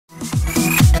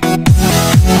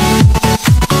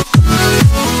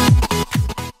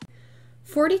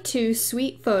42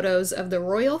 sweet photos of the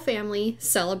royal family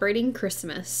celebrating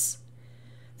Christmas.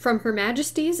 From Her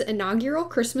Majesty's inaugural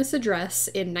Christmas address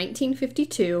in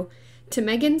 1952 to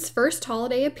Meghan's first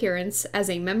holiday appearance as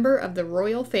a member of the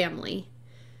royal family.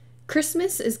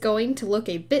 Christmas is going to look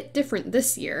a bit different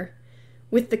this year.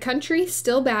 With the country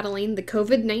still battling the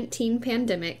COVID-19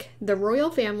 pandemic, the royal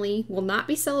family will not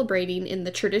be celebrating in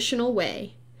the traditional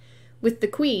way, with the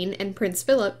Queen and Prince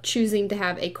Philip choosing to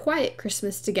have a quiet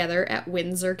Christmas together at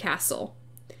Windsor Castle.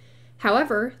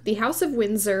 However, the House of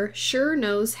Windsor sure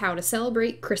knows how to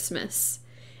celebrate Christmas,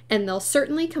 and they'll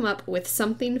certainly come up with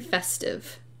something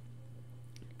festive.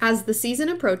 As the season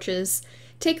approaches,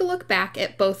 take a look back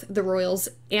at both the royals'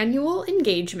 annual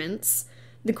engagements,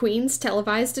 the Queen's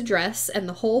televised address and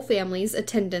the whole family's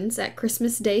attendance at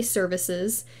Christmas Day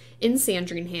services in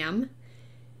Sandringham,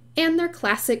 and their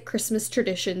classic Christmas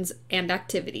traditions and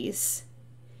activities.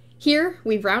 Here,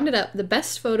 we've rounded up the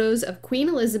best photos of Queen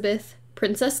Elizabeth,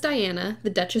 Princess Diana, the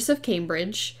Duchess of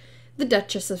Cambridge, the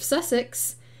Duchess of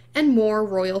Sussex, and more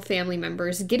royal family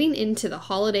members getting into the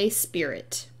holiday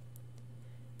spirit.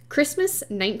 Christmas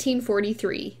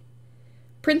 1943.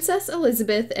 Princess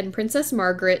Elizabeth and Princess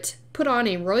Margaret put on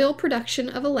a royal production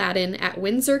of Aladdin at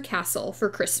Windsor Castle for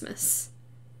Christmas.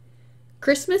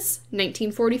 Christmas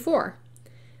 1944.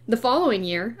 The following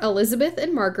year, Elizabeth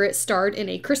and Margaret starred in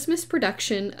a Christmas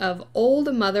production of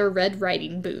Old Mother Red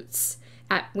Riding Boots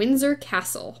at Windsor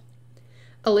Castle.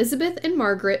 Elizabeth and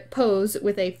Margaret pose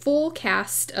with a full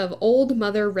cast of Old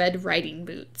Mother Red Riding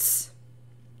Boots.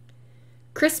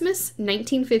 Christmas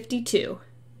 1952.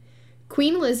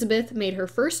 Queen Elizabeth made her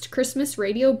first Christmas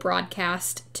radio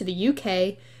broadcast to the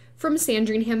UK from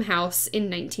Sandringham House in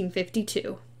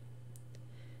 1952.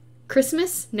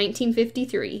 Christmas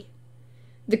 1953.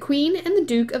 The Queen and the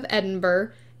Duke of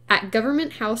Edinburgh at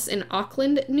Government House in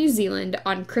Auckland, New Zealand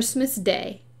on Christmas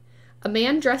Day. A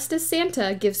man dressed as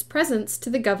Santa gives presents to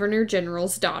the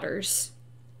Governor-General's daughters.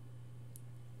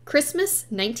 Christmas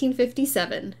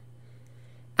 1957.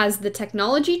 As the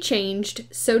technology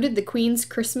changed, so did the Queen's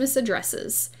Christmas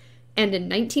addresses, and in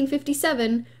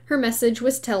 1957, her message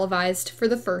was televised for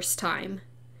the first time.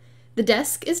 The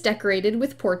desk is decorated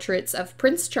with portraits of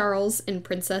Prince Charles and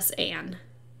Princess Anne.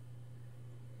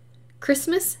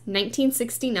 Christmas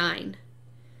 1969.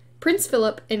 Prince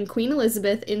Philip and Queen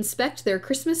Elizabeth inspect their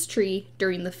Christmas tree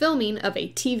during the filming of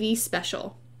a TV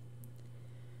special.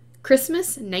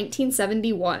 Christmas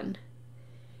 1971.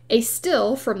 A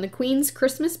still from the Queen's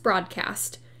Christmas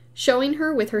broadcast, showing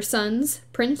her with her sons,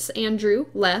 Prince Andrew,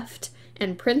 left,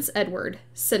 and Prince Edward,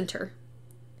 center.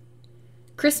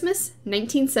 Christmas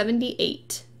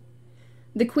 1978.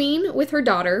 The Queen with her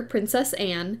daughter, Princess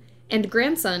Anne, and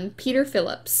grandson, Peter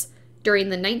Phillips, during the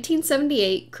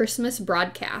 1978 Christmas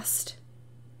broadcast.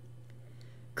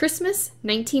 Christmas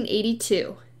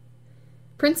 1982.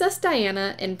 Princess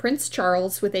Diana and Prince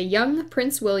Charles with a young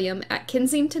Prince William at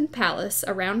Kensington Palace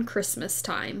around Christmas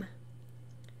time.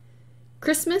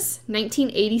 Christmas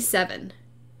 1987.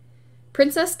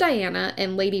 Princess Diana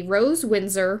and Lady Rose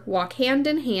Windsor walk hand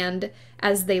in hand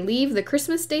as they leave the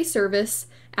Christmas Day service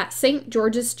at St.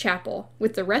 George's Chapel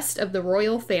with the rest of the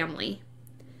royal family.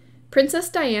 Princess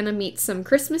Diana meets some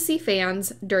Christmassy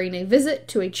fans during a visit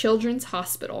to a children's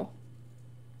hospital.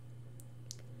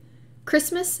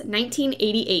 Christmas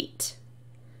 1988.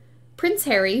 Prince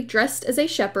Harry dressed as a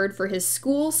shepherd for his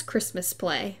school's Christmas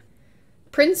play.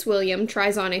 Prince William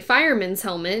tries on a fireman's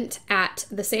helmet at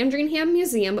the Sandringham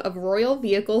Museum of Royal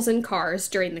Vehicles and Cars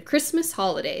during the Christmas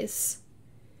holidays.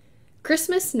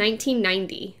 Christmas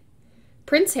 1990.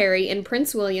 Prince Harry and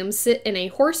Prince William sit in a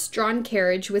horse-drawn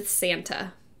carriage with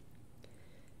Santa.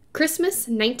 Christmas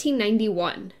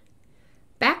 1991.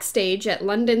 Backstage at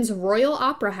London's Royal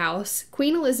Opera House,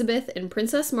 Queen Elizabeth and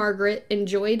Princess Margaret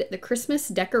enjoyed the Christmas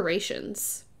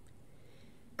decorations.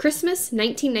 Christmas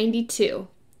 1992.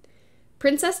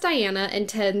 Princess Diana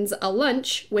attends a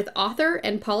lunch with author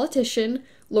and politician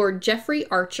Lord Geoffrey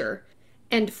Archer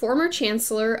and former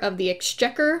Chancellor of the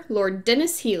Exchequer Lord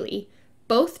Denis Healey,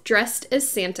 both dressed as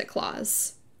Santa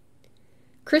Claus.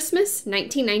 Christmas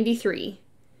 1993.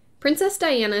 Princess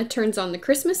Diana turns on the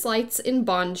Christmas lights in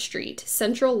Bond Street,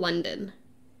 central London.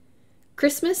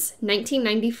 Christmas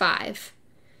 1995.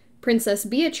 Princess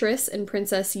Beatrice and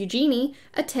Princess Eugenie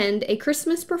attend a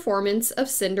Christmas performance of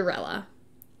Cinderella.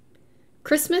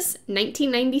 Christmas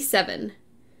 1997.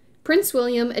 Prince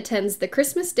William attends the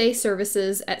Christmas Day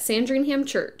services at Sandringham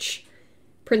Church.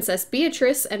 Princess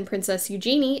Beatrice and Princess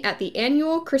Eugenie at the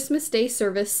annual Christmas Day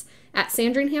service at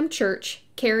Sandringham Church,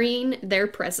 carrying their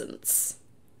presents.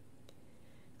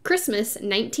 Christmas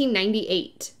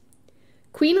 1998.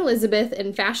 Queen Elizabeth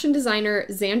and fashion designer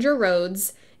Zandra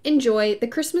Rhodes enjoy the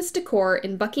Christmas decor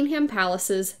in Buckingham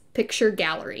Palace's Picture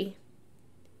Gallery.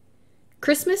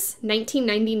 Christmas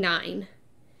 1999.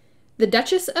 The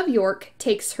Duchess of York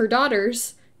takes her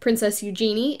daughters, Princess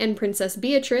Eugenie and Princess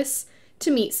Beatrice, to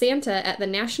meet Santa at the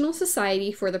National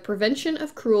Society for the Prevention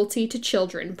of Cruelty to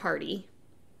Children party.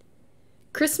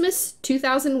 Christmas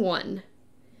 2001.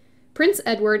 Prince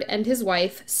Edward and his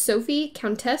wife, Sophie,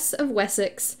 Countess of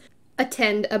Wessex,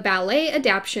 attend a ballet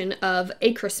adaptation of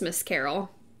A Christmas Carol.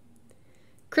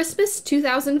 Christmas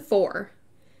 2004.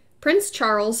 Prince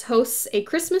Charles hosts a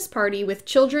Christmas party with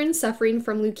children suffering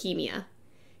from leukemia.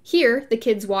 Here, the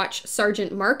kids watch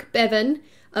Sergeant Mark Bevan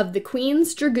of the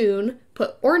Queen's Dragoon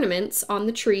put ornaments on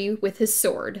the tree with his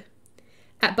sword.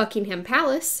 At Buckingham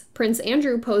Palace, Prince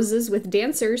Andrew poses with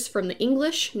dancers from the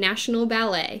English National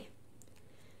Ballet.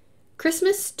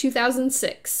 Christmas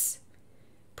 2006.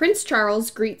 Prince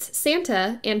Charles greets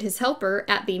Santa and his helper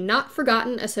at the Not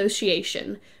Forgotten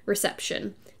Association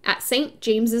reception at St.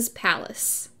 James's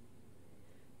Palace.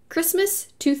 Christmas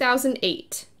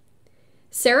 2008.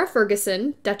 Sarah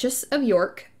Ferguson, Duchess of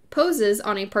York, poses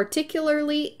on a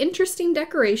particularly interesting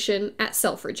decoration at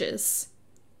Selfridges.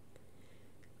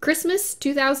 Christmas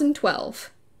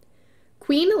 2012.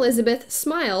 Queen Elizabeth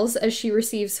smiles as she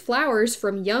receives flowers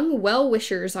from young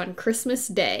well-wishers on Christmas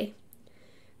Day.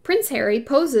 Prince Harry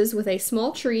poses with a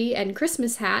small tree and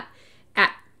Christmas hat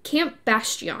at Camp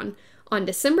Bastion on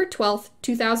December 12,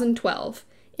 2012,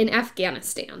 in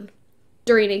Afghanistan.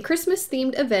 During a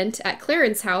Christmas-themed event at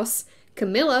Clarence House,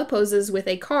 Camilla poses with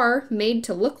a car made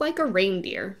to look like a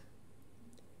reindeer.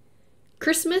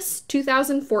 Christmas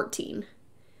 2014.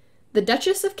 The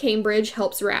Duchess of Cambridge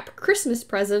helps wrap Christmas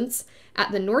presents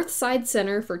at the Northside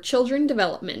Center for Children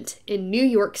Development in New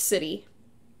York City.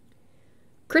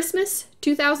 Christmas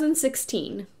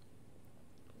 2016.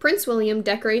 Prince William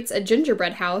decorates a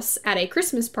gingerbread house at a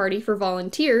Christmas party for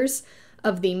volunteers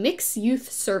of the Mixed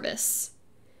Youth Service.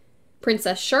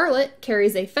 Princess Charlotte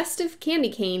carries a festive candy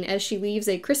cane as she leaves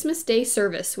a Christmas Day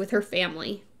service with her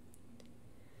family.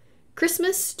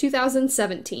 Christmas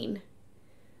 2017.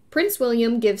 Prince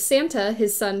William gives Santa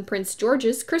his son Prince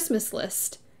George's Christmas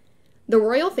list. The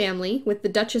royal family, with the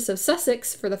Duchess of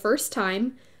Sussex for the first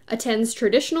time, attends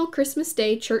traditional Christmas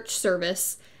Day church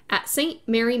service at St.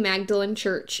 Mary Magdalene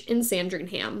Church in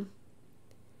Sandringham.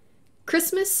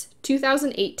 Christmas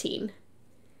 2018.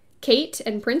 Kate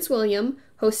and Prince William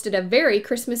hosted a very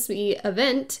Christmassy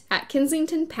event at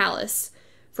Kensington Palace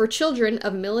for children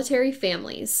of military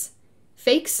families,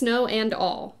 fake snow and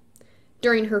all.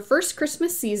 During her first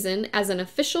Christmas season as an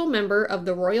official member of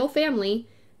the royal family,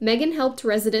 Meghan helped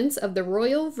residents of the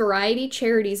Royal Variety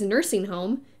Charities nursing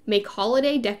home make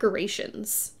holiday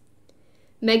decorations.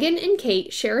 Meghan and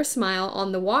Kate share a smile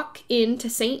on the walk in to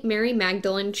St. Mary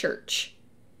Magdalene Church.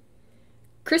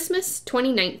 Christmas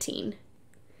 2019.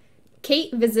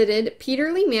 Kate visited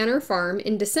Peterlee Manor Farm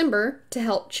in December to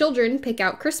help children pick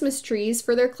out Christmas trees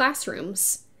for their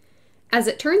classrooms. As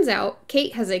it turns out,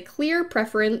 Kate has a clear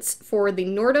preference for the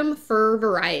Nordum fir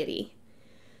variety.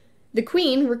 The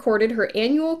Queen recorded her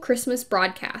annual Christmas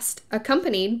broadcast,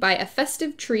 accompanied by a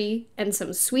festive tree and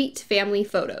some sweet family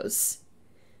photos.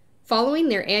 Following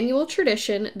their annual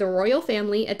tradition, the royal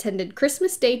family attended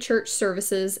Christmas Day church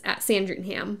services at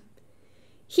Sandringham.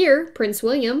 Here, Prince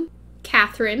William,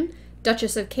 Catherine,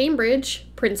 Duchess of Cambridge,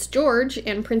 Prince George,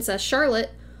 and Princess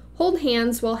Charlotte hold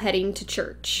hands while heading to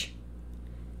church.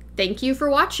 Thank you for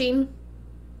watching!